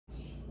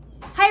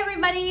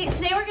everybody,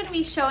 today we're going to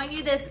be showing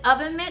you this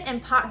oven mitt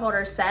and pot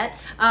holder set.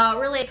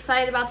 Really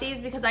excited about these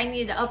because I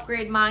needed to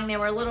upgrade mine. They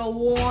were a little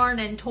worn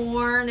and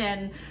torn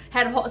and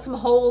had some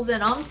holes in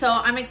them, so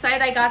I'm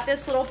excited I got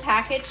this little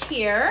package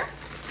here.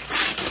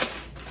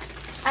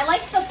 I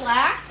like the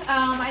black.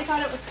 I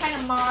thought it was kind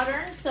of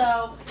modern,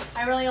 so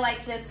I really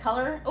like this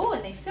color. Oh,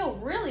 and they feel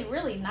really,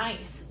 really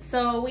nice.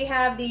 So we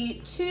have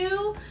the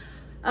two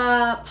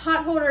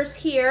pot holders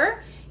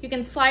here. You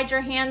can slide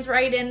your hands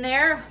right in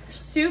there. They're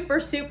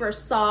super, super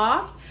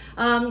soft.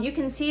 You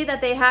can see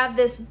that they have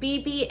this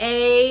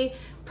BBA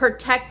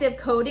protective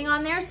coating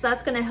on there, so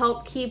that's gonna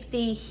help keep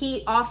the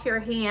heat off your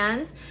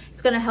hands.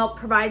 It's gonna help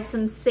provide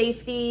some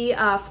safety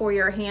for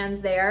your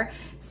hands there.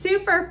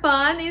 Super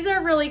fun. These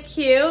are really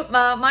cute.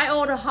 My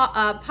old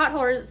pot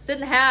holders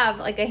didn't have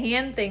like a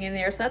hand thing in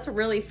there, so that's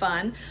really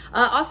fun.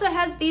 Also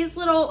has these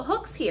little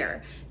hooks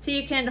here, so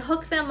you can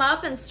hook them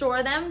up and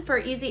store them for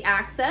easy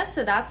access,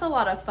 so that's a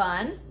lot of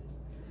fun.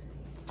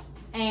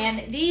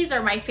 And these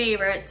are my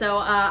favorite. So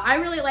I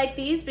really like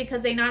these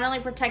because they not only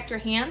protect your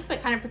hands,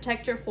 but kind of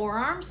protect your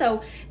forearm.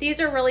 So these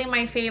are really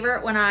my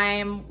favorite when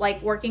I'm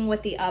like working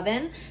with the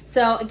oven.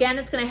 So again,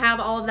 it's gonna have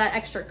all of that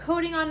extra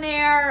coating on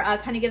there,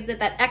 kind of gives it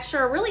that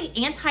extra really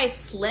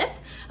anti-slip.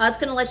 It's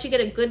gonna let you get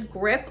a good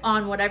grip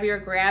on whatever you're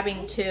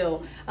grabbing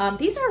too.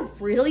 These are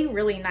really,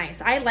 really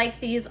nice. I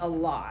like these a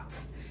lot.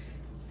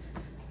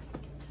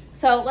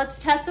 So let's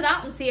test it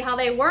out and see how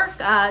they work,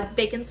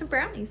 baking some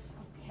brownies.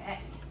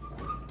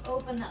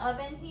 Open the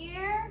oven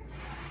here.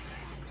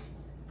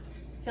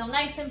 Feel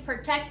nice and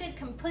protected,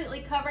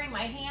 completely covering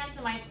my hands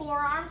and my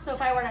forearms. So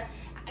if I were to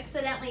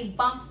accidentally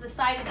bump the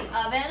side of the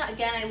oven,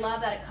 again, I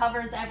love that it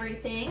covers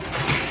everything.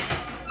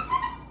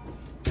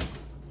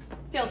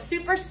 Feels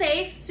super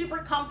safe, super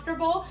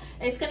comfortable.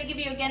 It's gonna give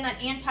you, again,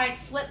 that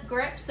anti-slip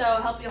grip, so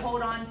help you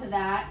hold on to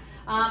that.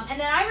 And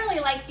then I really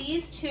like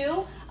these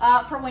too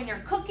for when you're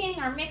cooking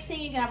or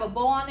mixing. You can have a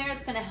bowl on there.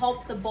 It's going to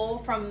help the bowl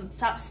from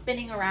stop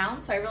spinning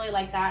around, so I really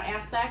like that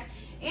aspect.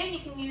 And you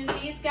can use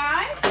these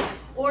guys,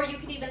 or you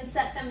can even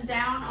set them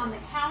down on the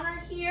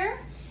counter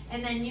here,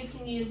 and then you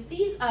can use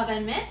these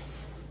oven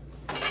mitts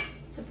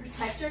to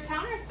protect your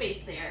counter space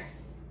there.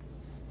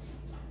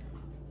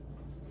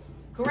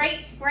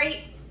 Great,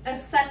 great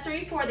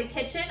accessory for the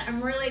kitchen.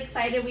 I'm really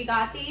excited we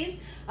got these.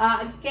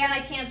 Again,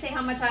 I can't say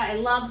how much I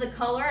love the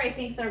color. I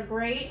think they're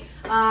great.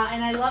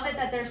 And I love it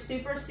that they're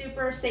super,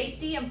 super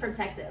safety and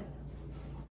protective.